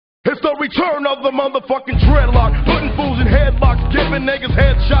It's the return of the motherfucking dreadlock, putting fools in headlocks, giving niggas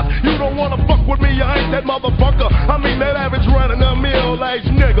headshots. You don't wanna fuck with me, I ain't that motherfucker. I mean that average running a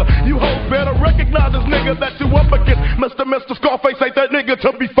middle-aged nigga. You hoes better recognize this nigga that you up against. Mr. Scarface ain't that nigga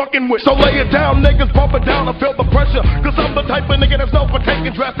to be fucking with. So lay it down, niggas, bump it down, I feel the pressure. Cause I'm the type of nigga that's known for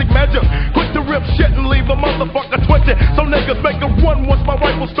taking drastic measures. Quick to rip shit and leave a motherfucker twitching. So niggas make a run once my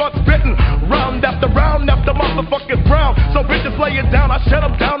rifle starts spitting. Round after motherfucking round. So bitches lay it down, I shut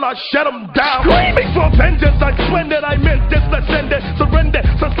them down, I shut them down. Screaming for vengeance, I splendid, I meant this, let's end it. Surrender,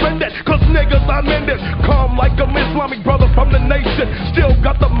 suspend it, cause niggas I'm in this. Calm like a Islamic brother from the nation. Still